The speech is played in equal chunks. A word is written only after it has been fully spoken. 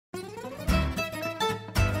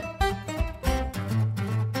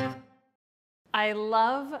I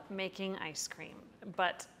love making ice cream,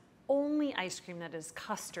 but only ice cream that is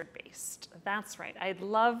custard based. That's right. I'd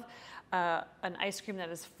love an ice cream that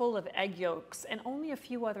is full of egg yolks and only a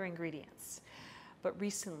few other ingredients. But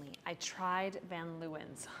recently I tried Van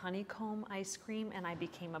Leeuwen's Honeycomb Ice Cream and I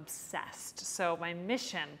became obsessed. So my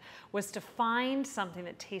mission was to find something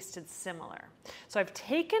that tasted similar. So I've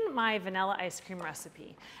taken my vanilla ice cream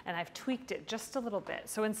recipe and I've tweaked it just a little bit.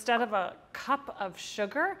 So instead of a cup of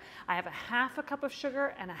sugar, I have a half a cup of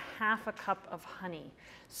sugar and a half a cup of honey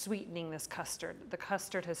sweetening this custard. The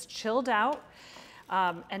custard has chilled out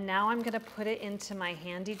and now I'm gonna put it into my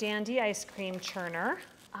handy dandy ice cream churner.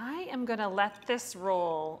 I am gonna let this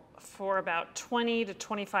roll for about 20 to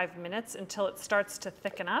 25 minutes until it starts to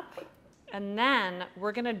thicken up. And then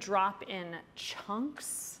we're gonna drop in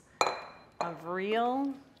chunks of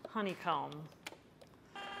real honeycomb.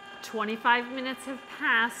 25 minutes have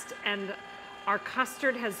passed and our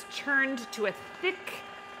custard has churned to a thick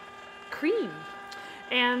cream.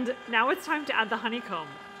 And now it's time to add the honeycomb.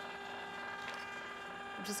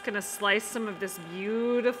 I'm just gonna slice some of this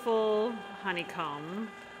beautiful honeycomb.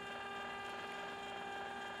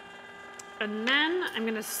 And then I'm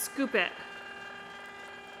gonna scoop it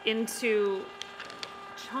into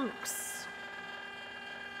chunks.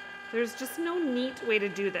 There's just no neat way to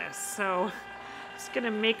do this. So I'm just gonna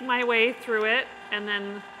make my way through it and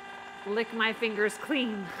then lick my fingers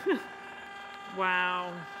clean.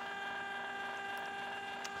 Wow.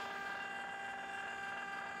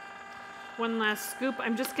 One last scoop.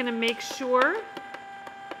 I'm just gonna make sure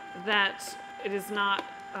that it is not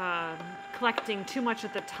collecting too much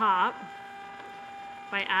at the top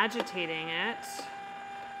by agitating it.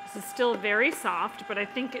 This is still very soft, but I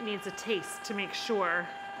think it needs a taste to make sure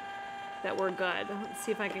that we're good. Let's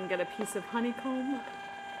see if I can get a piece of honeycomb.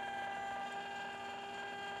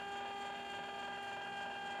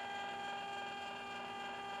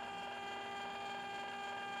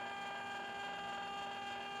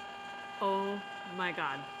 Oh my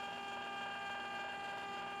God.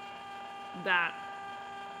 That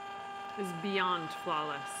is beyond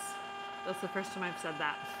flawless. That's the first time I've said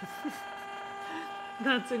that.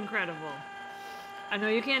 That's incredible. I know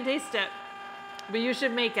you can't taste it, but you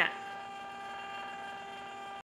should make it.